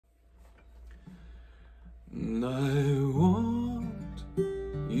And I want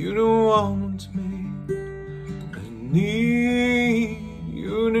you to want me. I need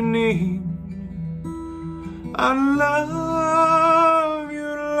you to need me. I love you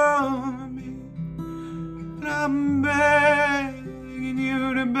to love me. And I'm begging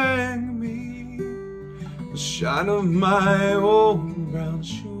you to beg me. The shine of my old brown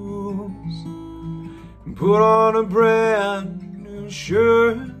shoes, and put on a brand new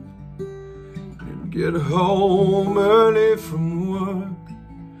shirt, and get home early from work.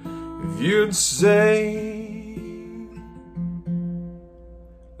 If you'd say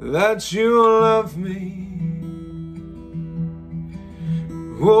that you love me.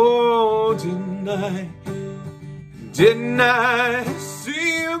 Oh, didn't I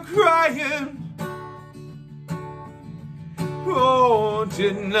see you crying? Oh,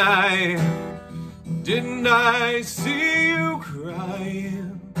 didn't I see you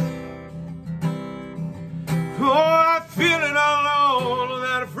crying? Oh, I feel it all alone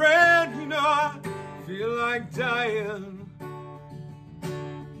without a friend, you know, I feel like dying.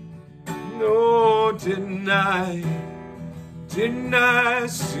 No, didn't I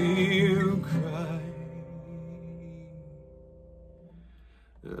see you cry?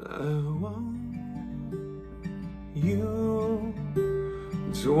 I want you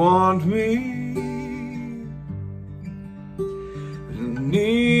to want me. I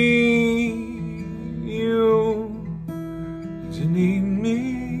need you to need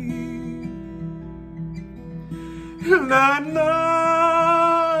me. And I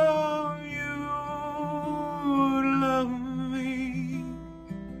know you love me.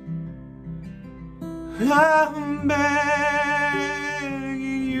 I'm begging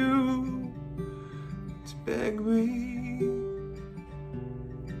you to beg me.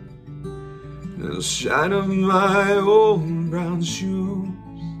 The shine of my old brown shoes,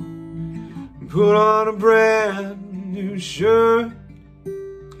 put on a brand new shirt,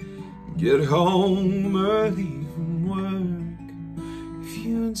 get home early from work. If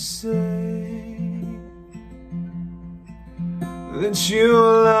you'd say that you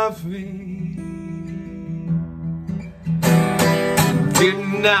love me.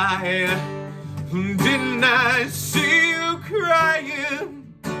 Didn't I see you crying?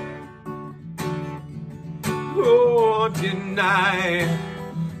 Oh, didn't I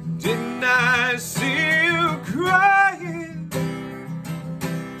see you crying?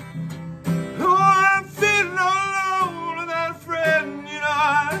 Oh, I'm feeling all alone without a friend, you know,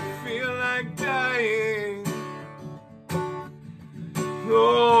 I feel like dying.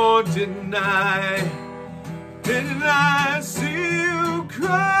 Oh, didn't I see you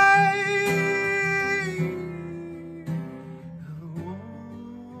crying? I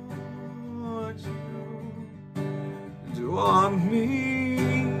want you to want me,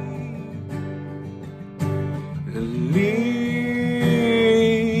 and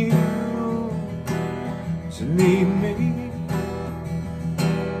need you to need me.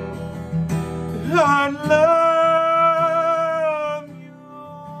 I love you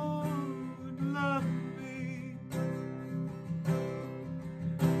to love me.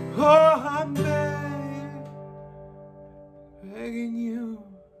 Oh, I'm begging you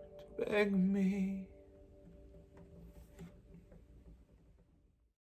to beg me.